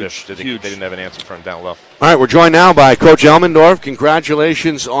 Absolutely, was huge. They didn't have an answer for him down low. All right, we're joined now by Coach Elmendorf.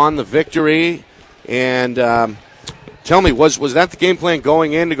 Congratulations on the victory. And tell me, was that the game plan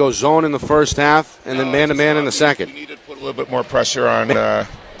going in to go zone in the first half and then man-to-man in the second? We needed to put a little bit more pressure on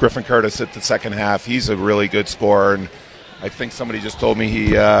Griffin Curtis at the second half. He's a really good scorer, and I think somebody just told me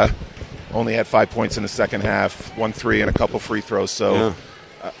he only had 5 points in the second half, 1 3 and a couple free throws. So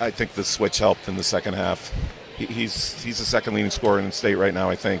yeah. I think the switch helped in the second half. He's the second leading scorer in the state right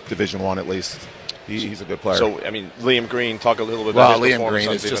now, I think, Division I at least. He's a good player. So, I mean, Liam Green, talk a little bit about his Liam Green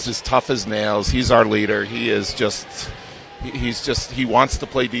is just as tough as nails. He's our leader. He wants to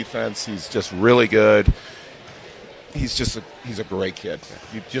play defense. He's just really good. He's a great kid.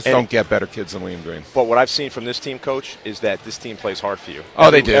 You just don't get better kids than Liam Green. But what I've seen from this team, Coach, is that this team plays hard for you.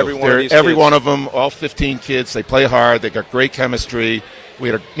 They do. Every one of them, all 15 kids, they play hard. They got great chemistry. We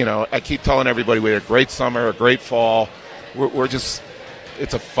had I keep telling everybody we had a great summer, a great fall.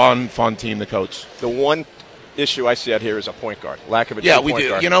 It's a fun team to coach. The one issue I see out here is a point guard. Lack of a point guard.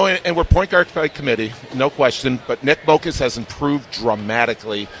 Yeah, we do. And we're point guard by committee, no question. But Nick Bokus has improved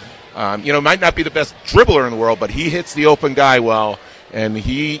dramatically. Might not be the best dribbler in the world, but he hits the open guy well, and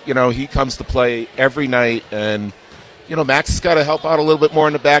he comes to play every night. And Max has got to help out a little bit more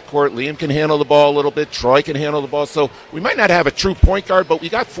in the backcourt. Liam can handle the ball a little bit. Troy can handle the ball. So we might not have a true point guard, but we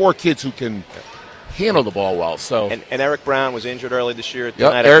got 4 kids who can handle the ball well. So and Eric Brown was injured early this year.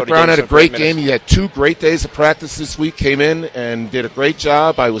 Yep, Eric Brown had a great game. He had 2 great days of practice this week, came in and did a great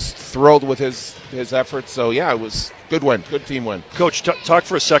job. I was thrilled with his efforts. So, yeah, it was good win, good team win. Coach, talk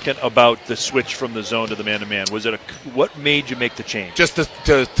for a second about the switch from the zone to the man-to-man. What made you make the change? Just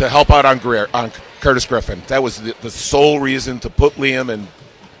to help out on Curtis Griffin. That was the sole reason to put Liam, and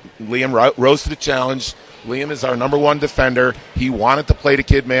Liam rose to the challenge. Liam is our number 1 defender. He wanted to play the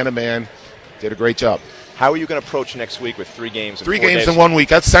kid man-to-man. Did a great job. How are you going to approach next week with 3 games in 3 4 games days? in 1 week.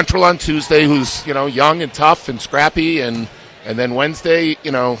 That's Central on Tuesday, who's, young and tough and scrappy, and then Wednesday,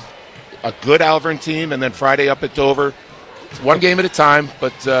 a good Alvirne team, and then Friday up at Dover. It's 1 game at a time,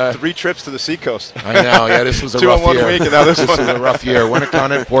 but 3 trips to the Seacoast. I know, yeah, this was a 2 rough in 1 year. week, and now this was a rough year.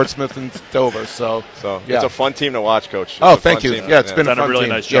 Winnicott, Portsmouth, and Dover. So yeah. It's a fun team to watch, Coach. Thank you. Yeah, it's been a done a really team.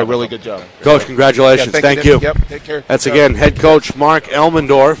 nice job. Yeah, really good job. Coach, congratulations. Yeah, thank you. Yep, take care. That's again head coach Mark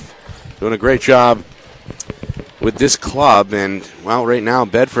Elmendorf doing a great job with this club. And, well, right now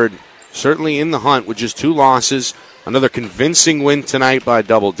Bedford certainly in the hunt with just 2 losses. Another convincing win tonight by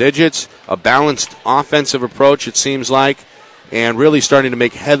double digits. A balanced offensive approach, it seems like. And really starting to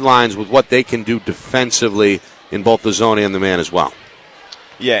make headlines with what they can do defensively in both the zone and the man as well.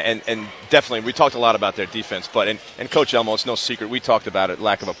 Yeah, and definitely, we talked a lot about their defense, but and Coach Elmo, it's no secret, we talked about it,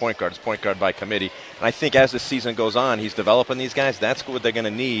 lack of a point guard. It's point guard by committee. And I think as the season goes on, he's developing these guys. That's what they're going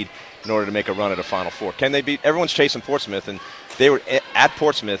to need in order to make a run at a Final Four. Can they beat? Everyone's chasing Portsmouth, and they were at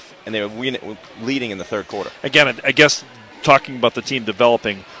Portsmouth, and they were leading in the third quarter. Again, I guess talking about the team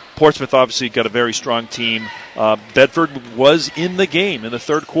developing, Portsmouth obviously got a very strong team. Bedford was in the game in the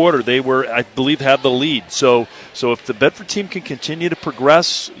third quarter. They were, I believe, had the lead. So if the Bedford team can continue to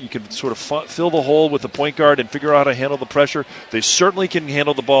progress, you can sort of fill the hole with the point guard and figure out how to handle the pressure. They certainly can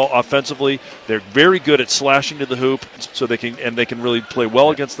handle the ball offensively. They're very good at slashing to the hoop, so they can really play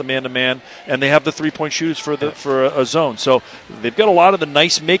well against the man-to-man. And they have the 3-point shooters for a zone. So they've got a lot of the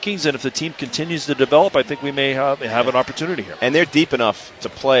nice makings. And if the team continues to develop, I think we may have an opportunity here. And they're deep enough to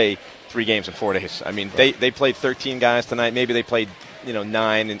play 3 games in 4 days. I mean, they played 13 guys tonight. Maybe they played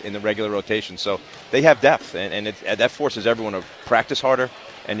 9 in the regular rotation. So they have depth, and that forces everyone to practice harder,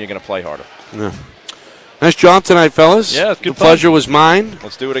 and you're going to play harder. Yeah. Nice job tonight, fellas. Yeah, it's good. The pleasure was mine.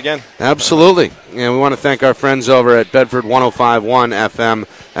 Let's do it again. Absolutely. And we want to thank our friends over at Bedford 105.1 FM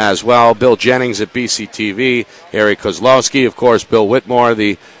as well. Bill Jennings at BCTV, Harry Kozlowski, of course, Bill Whitmore,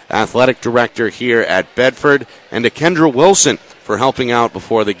 the athletic director here at Bedford, and to Kendra Wilson for helping out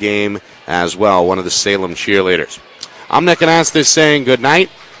before the game as well, one of the Salem cheerleaders. I'm Nick Anastas saying good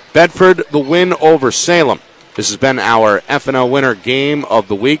night. Bedford, the win over Salem. This has been our F&L Winter Game of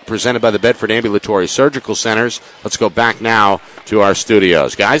the Week presented by the Bedford Ambulatory Surgical Centers. Let's go back now to our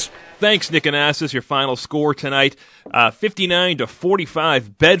studios. Guys? Thanks, Nick Anastas. Your final score tonight,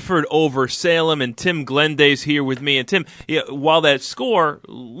 59-45, Bedford over Salem, and Tim Glenday's here with me. And Tim, while that score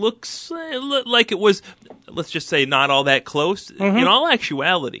looks like it was, let's just say, not all that close, in all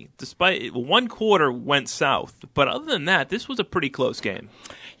actuality, despite 1 quarter went south. But other than that, this was a pretty close game.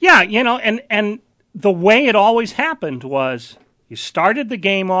 Yeah, and the way it always happened was you started the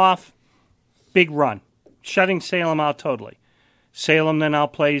game off, big run, shutting Salem out totally. Salem then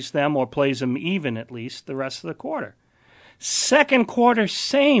outplays them, or plays them even at least, the rest of the quarter. Second quarter,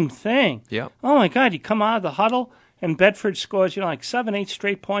 same thing. Yeah. Oh, my God, you come out of the huddle, and Bedford scores, like 7-8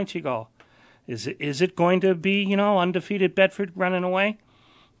 straight points. You go, is it going to be, undefeated Bedford running away?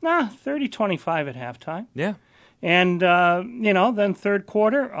 Nah, 30-25 at halftime. Yeah. And, then third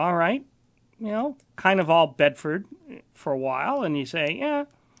quarter, all right, kind of all Bedford for a while, and you say, yeah,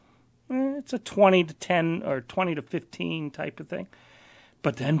 it's a 20-10 or 20-15 type of thing.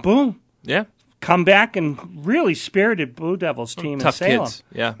 But then, boom. Yeah. Come back and really spirited Blue Devils team in Salem. Tough kids,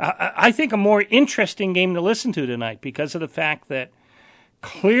 yeah. I think a more interesting game to listen to tonight because of the fact that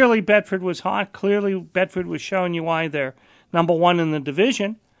clearly Bedford was hot. Clearly Bedford was showing you why they're number 1 in the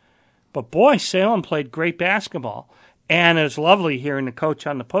division. But, boy, Salem played great basketball. And it was lovely hearing the coach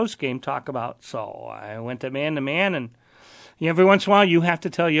on the postgame talk about, so I went to man, and every once in a while you have to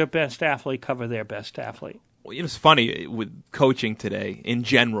tell your best athlete cover their best athlete. Well, it's funny with coaching today in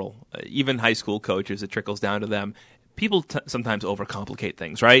general, even high school coaches, it trickles down to them. People sometimes overcomplicate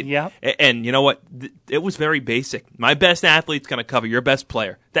things, right? Yeah. And you know what? It was very basic. My best athlete's going to cover your best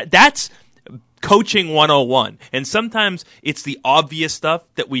player. That's coaching 101. And sometimes it's the obvious stuff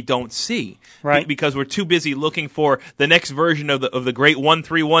that we don't see. Right. Because we're too busy looking for the next version of the great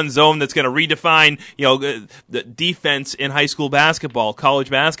 1-3-1 zone that's going to redefine, the defense in high school basketball,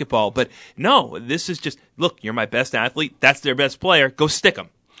 college basketball. But no, this is just, look, you're my best athlete. That's their best player. Go stick them.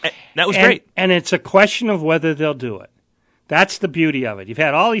 That was great. And it's a question of whether they'll do it. That's the beauty of it. You've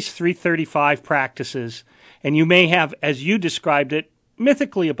had all these 335 practices, and you may have, as you described it,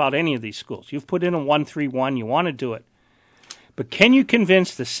 mythically about any of these schools. You've put in a 1-3-1. You want to do it. But can you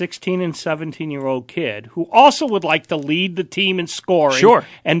convince the 16 and 17-year-old kid who also would like to lead the team in scoring Sure.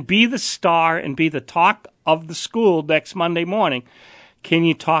 and be the star and be the talk of the school next Monday morning, can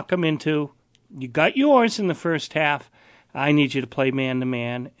you talk him into, you got yours in the first half, I need you to play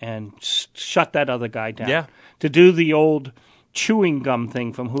man-to-man and shut that other guy down. Yeah. To do the old chewing gum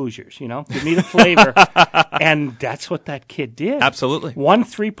thing from Hoosiers, give me the flavor. And that's what that kid did. Absolutely. 1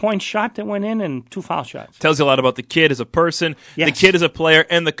 3-point shot that went in and 2 foul shots. Tells you a lot about the kid as a person, Yes. the kid as a player,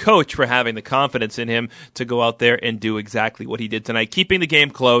 and the coach for having the confidence in him to go out there and do exactly what he did tonight, keeping the game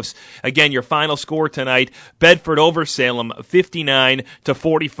close. Again, your final score tonight, Bedford over Salem,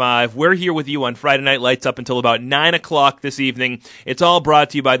 59-45. We're here with you on Friday Night Lights up until about 9 o'clock this evening. It's all brought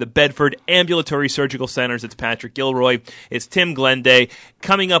to you by the Bedford Ambulatory Surgical Centers. It's Patrick Gilroy. It's Tim Glenday.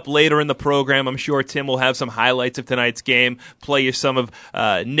 Coming up later in the program, I'm sure Tim will have some highlights of tonight's game, play you some of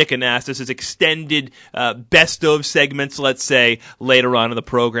Nick Anastas' extended best of segments, let's say, later on in the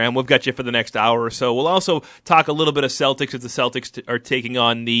program. We've got you for the next hour or so. We'll also talk a little bit of Celtics as the Celtics are taking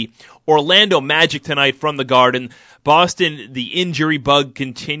on the Orlando Magic tonight from the Garden. Boston, the injury bug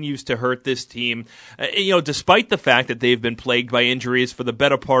continues to hurt this team. Despite the fact that they've been plagued by injuries for the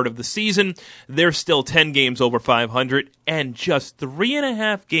better part of the season, they're still 10 games over 500 and just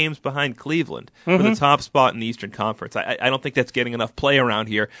 3.5 games behind Cleveland for the top spot in the Eastern Conference. I don't think that's getting enough play around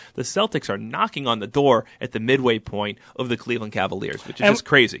here. The Celtics are knocking on the door at the midway point of the Cleveland Cavaliers, which is just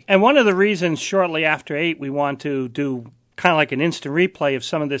crazy. And one of the reasons shortly after 8 we want to do kind of like an instant replay of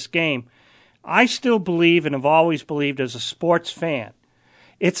some of this game, I still believe and have always believed as a sports fan,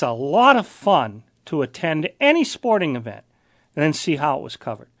 it's a lot of fun to attend any sporting event and then see how it was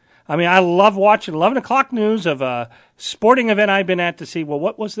covered. I mean, I love watching 11 o'clock news of a sporting event I've been at to see, well,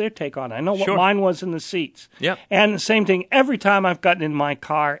 what was their take on it? I know what mine was in the seats. Yep. And the same thing every time I've gotten in my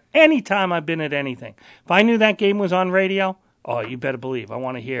car, anytime I've been at anything. If I knew that game was on radio, oh, you better believe I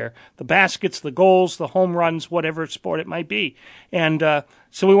want to hear the baskets, the goals, the home runs, whatever sport it might be. And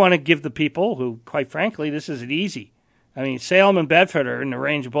so we want to give the people who, quite frankly, this isn't easy. I mean, Salem and Bedford are in the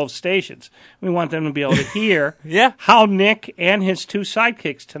range of both stations. We want them to be able to hear how Nick and his 2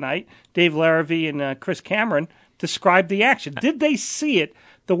 sidekicks tonight, Dave Larrabee and Chris Cameron, described the action. Did they see it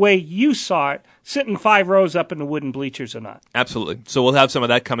the way you saw it, sitting 5 rows up in the wooden bleachers or not? Absolutely. So we'll have some of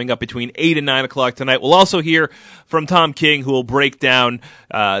that coming up between 8 and 9 o'clock tonight. We'll also hear from Tom King, who will break down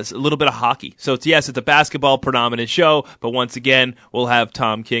a little bit of hockey. So it's a basketball predominant show, but once again, we'll have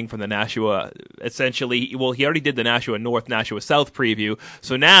Tom King from the Nashua. Essentially, he already did the Nashua North, Nashua South preview.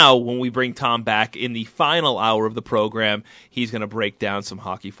 So now, when we bring Tom back in the final hour of the program, he's going to break down some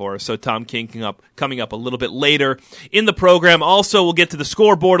hockey for us. So Tom King coming up a little bit later in the program. Also, we'll get to the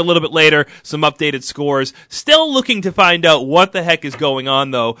scoreboard a little bit later, some updated scores. Still looking to find out what the heck is going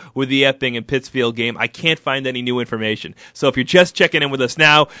on, though, with the Epping and Pittsfield game. I can't find any new information. So if you're just checking in with us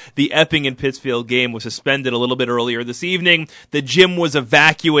now, the Epping and Pittsfield game was suspended a little bit earlier this evening. The gym was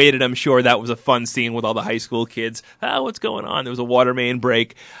evacuated. I'm sure that was a fun scene with all the high school kids. What's going on? There was a water main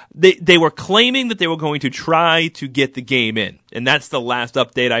break. They were claiming that they were going to try to get the game in. And that's the last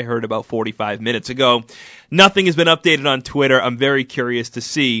update I heard about 45 minutes ago. Nothing has been updated on Twitter. I'm very curious to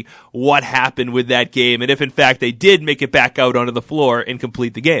see what happened with that game and if, in fact, they did make it back out onto the floor and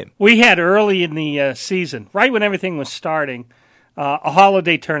complete the game. We had early in the season, right when everything was starting, a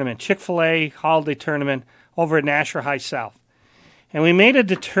holiday tournament, Chick-fil-A holiday tournament over at Nashua High South. And we made a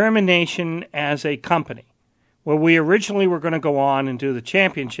determination as a company where we originally were going to go on and do the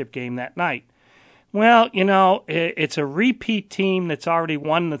championship game that night. Well, it's a repeat team that's already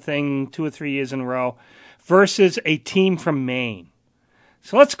won the thing 2 or 3 years in a row versus a team from Maine.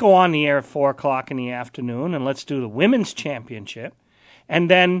 So let's go on the air at 4 o'clock in the afternoon and let's do the women's championship. And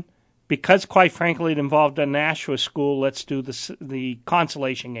then, because quite frankly it involved a Nashua school, let's do the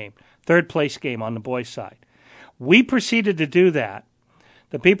consolation game, 3rd place game on the boys' side. We proceeded to do that.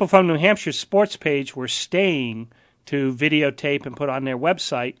 The people from New Hampshire sports page were staying to videotape and put on their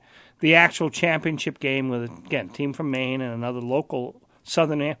website the actual championship game with, again, a team from Maine and another local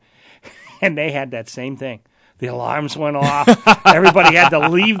southern, and they had that same thing. The alarms went off. Everybody had to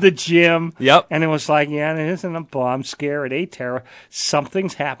leave the gym. Yep. And it was like, it isn't a bomb scare at A-Terra.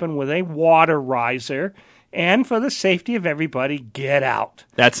 Something's happened with a water riser. And for the safety of everybody, get out.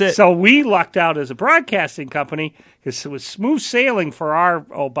 That's it. So we lucked out as a broadcasting company because it was smooth sailing for our,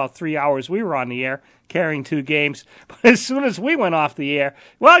 about 3 hours we were on the air carrying 2 games. But as soon as we went off the air,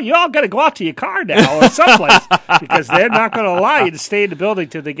 well, you all got to go out to your car now or someplace because they're not going to allow you to stay in the building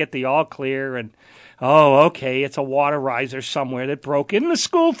till they get the all clear. And oh, okay, it's a water riser somewhere that broke in the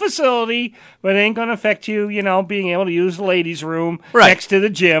school facility, but it ain't going to affect you, being able to use the ladies' room next to the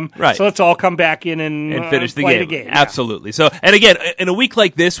gym. Right. So let's all come back in and finish the play game. Yeah. Absolutely. So, and again, in a week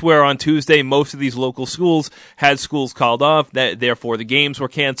like this, where on Tuesday most of these local schools had schools called off, therefore the games were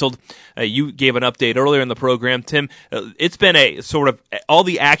canceled. You gave an update earlier in the program, Tim. It's been a sort of all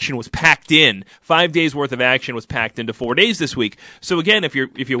the action was packed in. 5 days worth of action was packed into 4 days this week. So again, if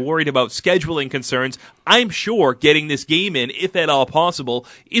you're worried about scheduling concerns, I'm sure getting this game in, if at all possible,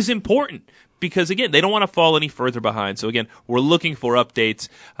 is important. Because, again, they don't want to fall any further behind. So, again, we're looking for updates.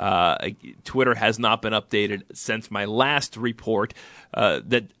 Twitter has not been updated since my last report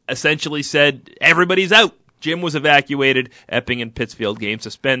that essentially said everybody's out. Gym was evacuated. Epping and Pittsfield game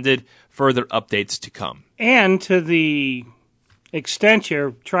suspended. Further updates to come. And to the extent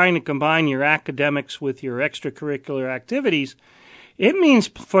you're trying to combine your academics with your extracurricular activities, it means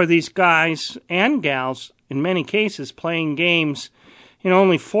for these guys and gals, in many cases, playing games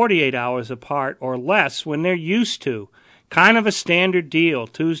only 48 hours apart or less when they're used to. Kind of a standard deal,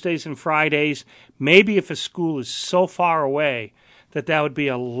 Tuesdays and Fridays. Maybe if a school is so far away that would be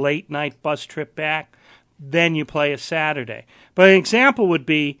a late night bus trip back, then you play a Saturday. But an example would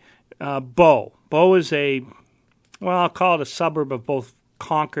be Bow. Bow is I'll call it a suburb of both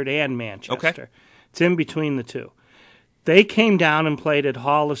Concord and Manchester. Okay. It's in between the two. They came down and played at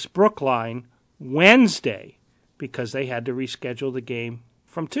Hollis Brookline Wednesday because they had to reschedule the game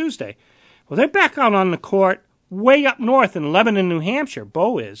from Tuesday. Well, they're back out on the court way up north in Lebanon, New Hampshire,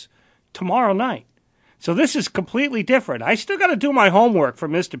 Bow is, tomorrow night. So this is completely different. I still got to do my homework for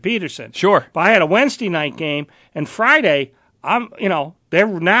Mr. Peterson. Sure. But I had a Wednesday night game, and Friday, they're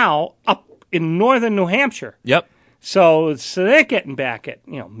now up in northern New Hampshire. Yep. So they're getting back at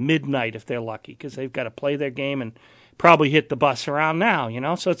midnight if they're lucky because they've got to play their game and probably hit the bus around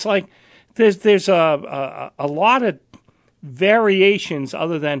now. So it's like there's a lot of variations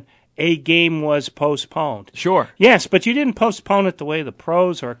other than a game was postponed. Sure. Yes, but you didn't postpone it the way the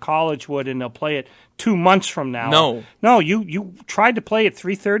pros or a college would, and they'll play it 2 months from now. No, you tried to play at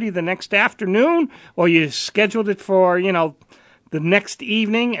 3:30 the next afternoon, or you scheduled it for the next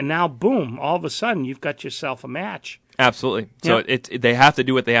evening, and now boom, all of a sudden you've got yourself a match. Absolutely. So they have to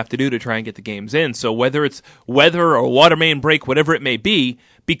do what they have to do to try and get the games in. So whether it's weather or water main break, whatever it may be,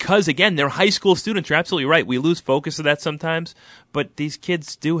 because, again, they're high school students. You're absolutely right. We lose focus of that sometimes. But these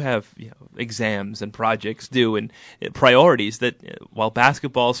kids do have exams and projects due and priorities that, while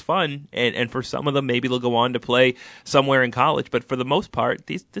basketball's fun, and for some of them maybe they'll go on to play somewhere in college. But for the most part,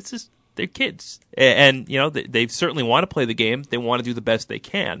 they're kids. And they certainly want to play the game. They want to do the best they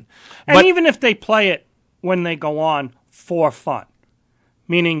can. And even if they play it when they go on for fun,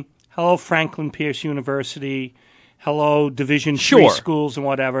 meaning, hello, Franklin Pierce University, hello, Division III schools and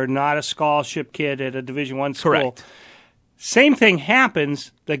whatever, not a scholarship kid at a Division I school. Correct. Same thing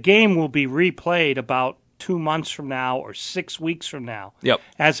happens. The game will be replayed about 2 months from now or 6 weeks from now. Yep.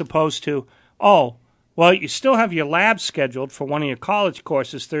 As opposed to, well, you still have your lab scheduled for one of your college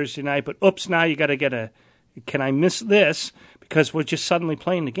courses Thursday night, but oops, now you got to get can I miss this because we're just suddenly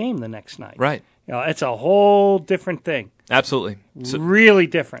playing the game the next night. Right. It's a whole different thing. Absolutely. Really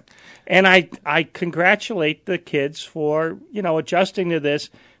different. And I congratulate the kids for, adjusting to this.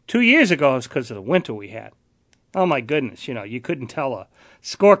 2 years ago, it was because of the winter we had. Oh, my goodness, you couldn't tell a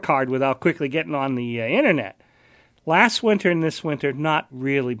scorecard without quickly getting on the internet. Last winter and this winter, not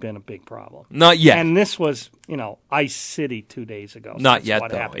really been a big problem. Not yet. And this was, Ice City 2 days ago. So not yet,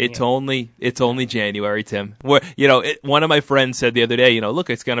 though. It's only January, Tim. One of my friends said the other day,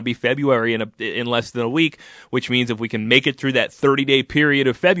 look, it's going to be February in less than a week, which means if we can make it through that 30-day period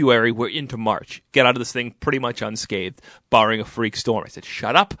of February, we're into March. Get out of this thing pretty much unscathed, barring a freak storm. I said,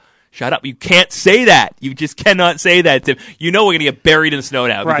 shut up. Shut up. You can't say that. You just cannot say that, Tim. We're going to get buried in the snow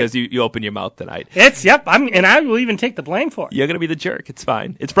now because you open your mouth tonight. And I will even take the blame for it. You're going to be the jerk. It's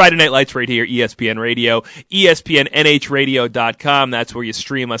fine. It's Friday Night Lights right here, ESPN Radio, ESPNNHradio.com. That's where you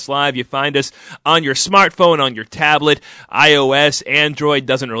stream us live. You find us on your smartphone, on your tablet, iOS, Android,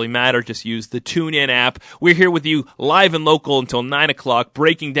 doesn't really matter. Just use the TuneIn app. We're here with you live and local until 9 o'clock,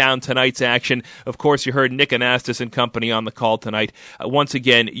 breaking down tonight's action. Of course, you heard Nick Anastas and company on the call tonight. Once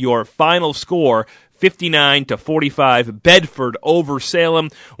again, your final score, 59-45, Bedford over Salem.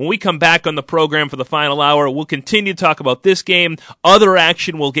 When we come back on the program for the final hour, we'll continue to talk about this game. Other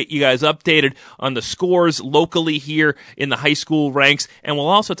action, we'll get you guys updated on the scores locally here in the high school ranks, and we'll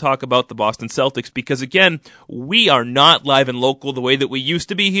also talk about the Boston Celtics because, again, we are not live and local the way that we used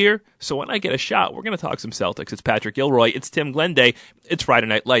to be here, so when I get a shot, we're going to talk some Celtics. It's Patrick Gilroy. It's Tim Glenday. It's Friday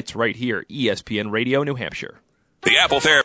Night Lights right here, ESPN Radio, New Hampshire. The Apple Therapy